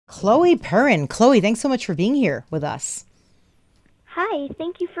Chole Perrin. Chole, thanks so much for being here with us. Hi,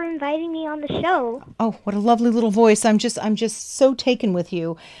 thank you for inviting me on the show. Oh, what a lovely little voice. I'm just so taken with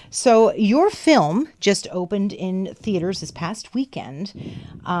you. So, your film just opened in theaters this past weekend.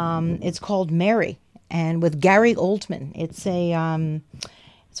 It's called Mary and with Gary Oldman. It's a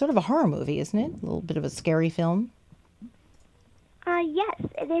sort of a horror movie, isn't it? A little bit of a scary film. Yes,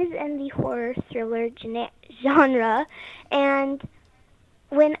 it is in the horror thriller genre, and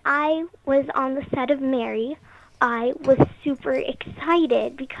when I was on the set of Mary, I was super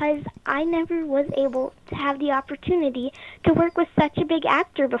excited because I never was able to have the opportunity to work with such a big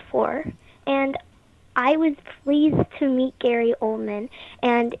actor before. And I was pleased to meet Gary Oldman,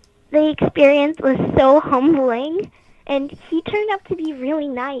 and the experience was so humbling, and he turned out to be really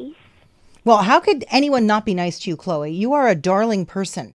nice. Well, how could anyone not be nice to you, Chloe? You are a darling person.